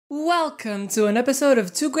Welcome to an episode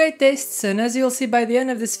of Two Great Tastes, and as you'll see by the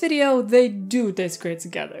end of this video, they do taste great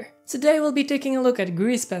together. Today we'll be taking a look at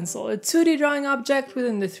Grease Pencil, a 2D drawing object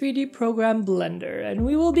within the 3D program Blender, and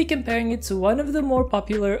we will be comparing it to one of the more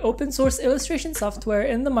popular open source illustration software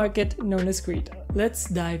in the market known as Krita. Let's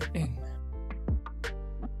dive in.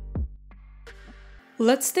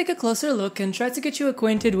 Let's take a closer look and try to get you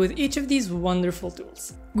acquainted with each of these wonderful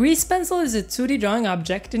tools. Grease Pencil is a 2D drawing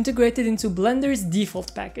object integrated into Blender's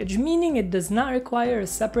default package, meaning it does not require a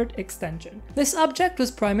separate extension. This object was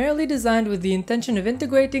primarily designed with the intention of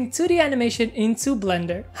integrating 2D animation into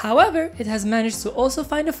Blender. However, it has managed to also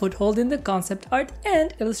find a foothold in the concept art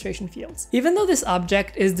and illustration fields. Even though this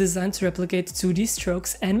object is designed to replicate 2D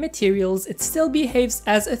strokes and materials, it still behaves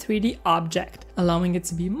as a 3D object, allowing it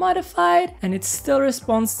to be modified, and it still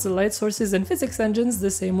responds to light sources and physics engines the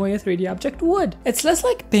same way a 3D object would. It's less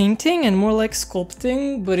like painting and more like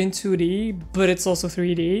sculpting, but in 2D, but it's also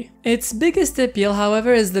 3D. Its biggest appeal,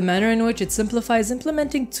 however, is the manner in which it simplifies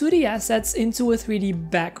implementing 2D assets into a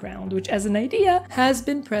 3D background, which as an idea has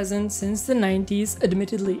been present since the 90s,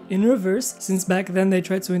 admittedly in reverse, since back then they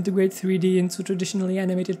tried to integrate 3D into traditionally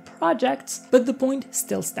animated projects, but the point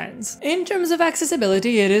still stands. In terms of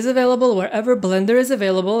accessibility, it is available wherever Blender is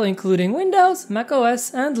available, including Windows,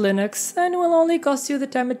 macOS, and Linux, and will only cost you the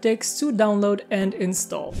time it takes to download and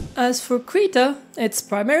install. As for Krita, it's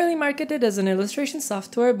primarily marketed as an illustration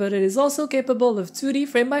software, but it is also capable of 2D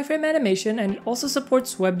frame-by-frame animation, and it also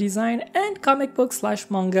supports web design and comic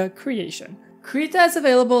book/manga creation. Krita is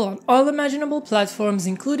available on all imaginable platforms,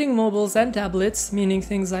 including mobiles and tablets, meaning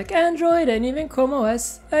things like Android and even Chrome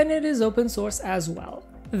OS, and it is open source as well.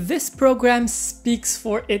 This program speaks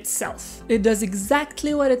for itself. It does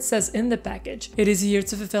exactly what it says in the package. It is here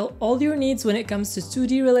to fulfill all your needs when it comes to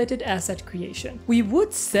 2D related asset creation. We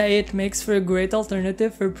would say it makes for a great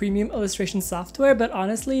alternative for premium illustration software, but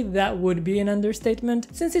honestly that would be an understatement,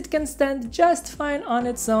 since it can stand just fine on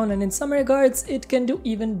its own, and in some regards it can do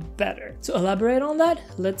even better. To elaborate on that,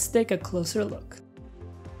 let's take a closer look.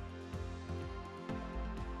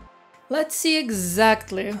 Let's see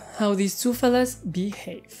exactly how these two fellas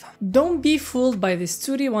behave. Don't be fooled by this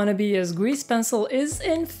 2D wannabe, as Grease Pencil is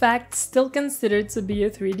in fact still considered to be a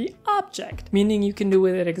 3D object, meaning you can do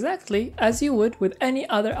with it exactly as you would with any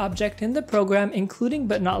other object in the program, including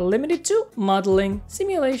but not limited to modeling,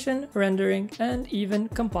 simulation, rendering, and even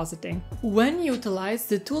compositing. When utilized,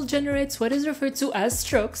 the tool generates what is referred to as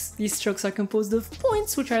strokes. These strokes are composed of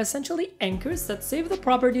points, which are essentially anchors that save the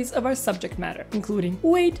properties of our subject matter, including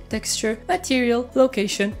weight, texture, material,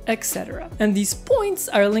 location, etc. And these points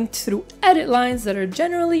are linked through edit lines that are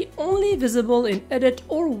generally only visible in edit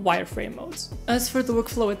or wireframe modes. As for the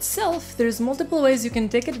workflow itself, there's multiple ways you can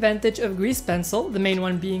take advantage of Grease Pencil, the main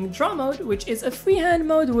one being draw mode, which is a freehand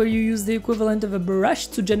mode where you use the equivalent of a brush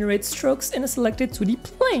to generate strokes in a selected 2D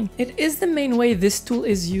plane. It is the main way this tool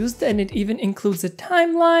is used, and it even includes a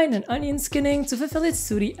timeline and onion skinning to fulfill its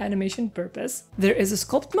 2D animation purpose. There is a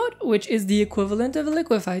sculpt mode, which is the equivalent of a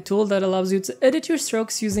liquify tool that allows you to edit your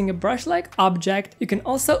strokes using a brush-like object. You can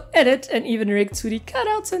also edit and even rig 2D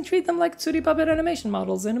cutouts and treat them like 2D puppet animation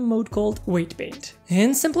models in a mode called weight paint.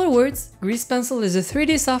 In simpler words, Grease Pencil is a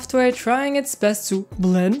 3D software trying its best to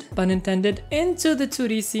blend, pun intended, into the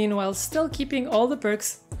 2D scene while still keeping all the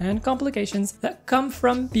perks and complications that come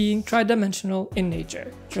from being tridimensional in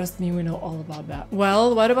nature. Trust me, we know all about that.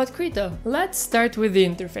 Well, what about Krita? Let's start with the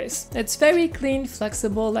interface. It's very clean,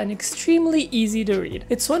 flexible, and extremely easy to read.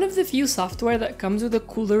 It's one of the few software that comes with a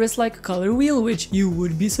Coolerist-like color wheel, which you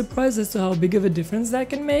would be surprised as to how big of a difference that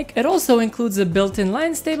can make. It also includes a built-in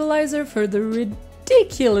line stabilizer for the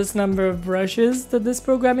ridiculous number of brushes that this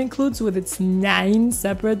program includes. With its 9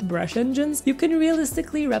 separate brush engines, you can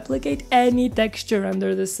realistically replicate any texture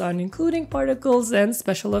under the sun, including particles and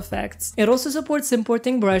special effects. It also supports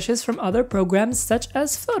importing brushes from other programs such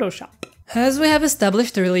as Photoshop. As we have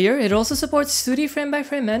established earlier, it also supports 2D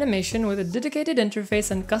frame-by-frame animation with a dedicated interface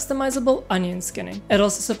and customizable onion skinning. It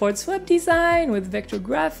also supports web design with vector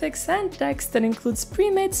graphics and text that includes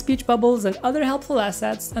pre-made speech bubbles and other helpful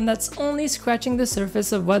assets, and that's only scratching the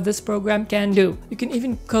surface of what this program can do. You can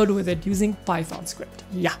even code with it using Python script.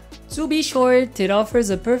 Yeah. To be short, it offers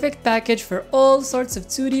a perfect package for all sorts of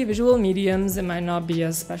 2D visual mediums. It might not be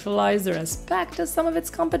as specialized or as packed as some of its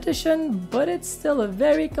competition, but it's still a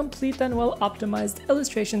very complete and well-optimized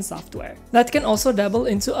illustration software that can also dabble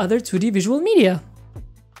into other 2D visual media.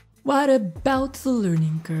 What about the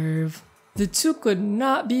learning curve? The two could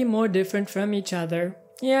not be more different from each other.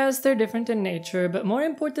 Yes, they're different in nature, but more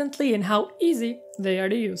importantly in how easy they are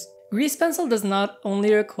to use. Grease Pencil does not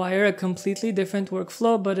only require a completely different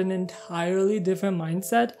workflow, but an entirely different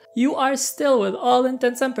mindset. You are still, with all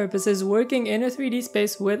intents and purposes, working in a 3D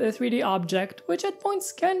space with a 3D object, which at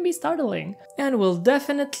points can be startling, and will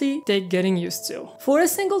definitely take getting used to. For a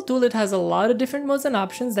single tool, it has a lot of different modes and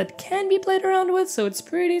options that can be played around with, so it's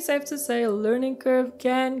pretty safe to say a learning curve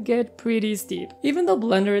can get pretty steep, even though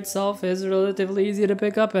Blender itself is relatively easy to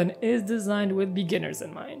pick up and is designed with beginners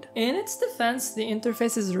in mind. In its defense, the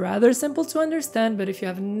interface is rather simple to understand, but if you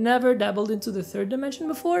have never dabbled into the third dimension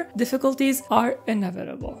before, difficulties are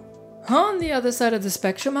inevitable. On the other side of the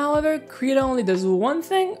spectrum, however, Krita only does one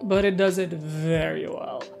thing, but it does it very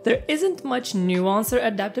well. There isn't much nuance or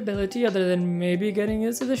adaptability other than maybe getting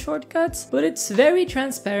used to the shortcuts, but it's very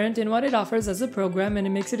transparent in what it offers as a program, and it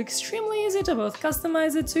makes it extremely easy to both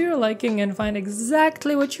customize it to your liking and find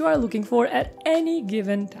exactly what you are looking for at any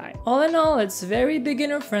given time. All in all, it's very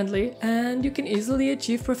beginner friendly, and you can easily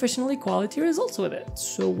achieve professionally quality results with it.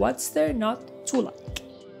 So what's there not to like?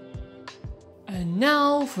 And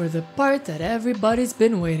now for the part that everybody's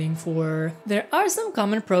been waiting for. There are some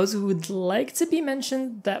common pros who would like to be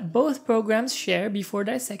mentioned that both programs share before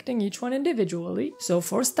dissecting each one individually. So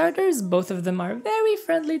for starters, both of them are very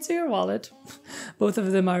friendly to your wallet. Both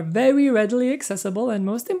of them are very readily accessible, and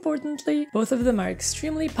most importantly, both of them are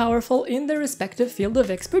extremely powerful in their respective field of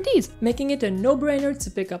expertise, making it a no-brainer to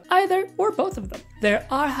pick up either or both of them. There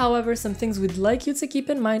are, however, some things we'd like you to keep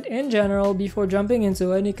in mind in general before jumping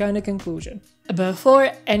into any kind of conclusion.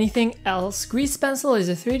 Before anything else, Grease Pencil is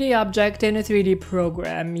a 3D object in a 3D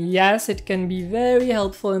program. Yes, it can be very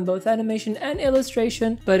helpful in both animation and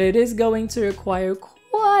illustration, but it is going to require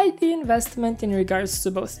quite the investment in regards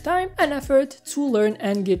to both time and effort to learn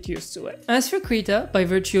and get used to it. As for Krita, by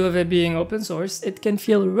virtue of it being open source, it can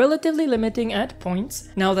feel relatively limiting at points.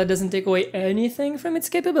 Now, that doesn't take away anything from its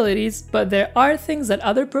capabilities, but there are things that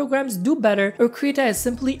other programs do better or Krita is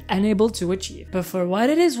simply unable to achieve. But for what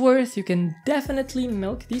it is worth, you can definitely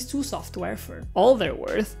milk these two software for all they're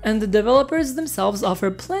worth, and the developers themselves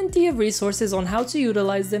offer plenty of resources on how to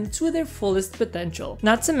utilize them to their fullest potential.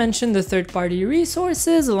 Not to mention the third-party resources,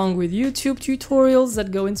 along with YouTube tutorials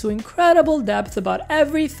that go into incredible depth about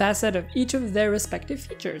every facet of each of their respective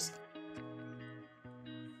features.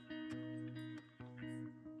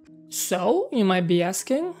 So, you might be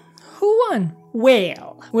asking, who won?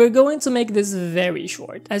 Well, we're going to make this very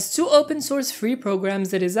short. As two open source free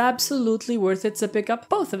programs, it is absolutely worth it to pick up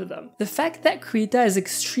both of them. The fact that Krita is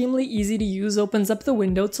extremely easy to use opens up the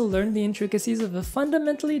window to learn the intricacies of a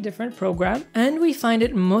fundamentally different program, and we find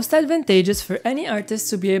it most advantageous for any artist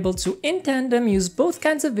to be able to, in tandem, use both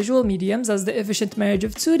kinds of visual mediums, as the efficient marriage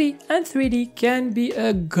of 2D and 3D can be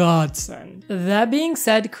a godsend. That being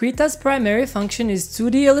said, Krita's primary function is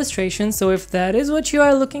 2D illustration, so if that is what you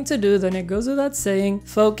are looking to do, then it goes without saying,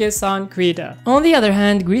 focus on Krita. On the other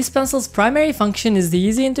hand, Grease Pencil's primary function is the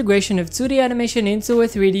easy integration of 2D animation into a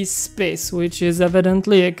 3D space, which is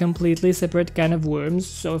evidently a completely separate can of worms,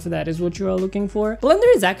 so if that is what you are looking for,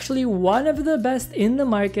 Blender is actually one of the best in the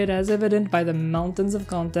market, as evident by the mountains of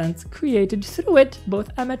content created through it,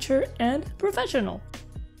 both amateur and professional.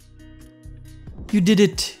 You did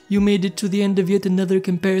it! You made it to the end of yet another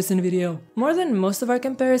comparison video. More than most of our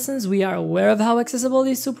comparisons, we are aware of how accessible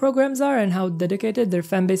these two programs are and how dedicated their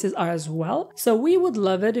fanbases are as well, so we would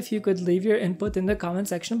love it if you could leave your input in the comment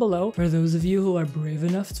section below, for those of you who are brave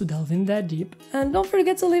enough to delve in that deep. And don't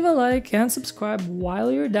forget to leave a like and subscribe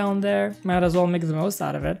while you're down there, might as well make the most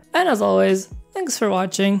out of it. And as always, thanks for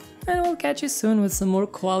watching, and we'll catch you soon with some more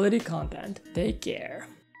quality content. Take care.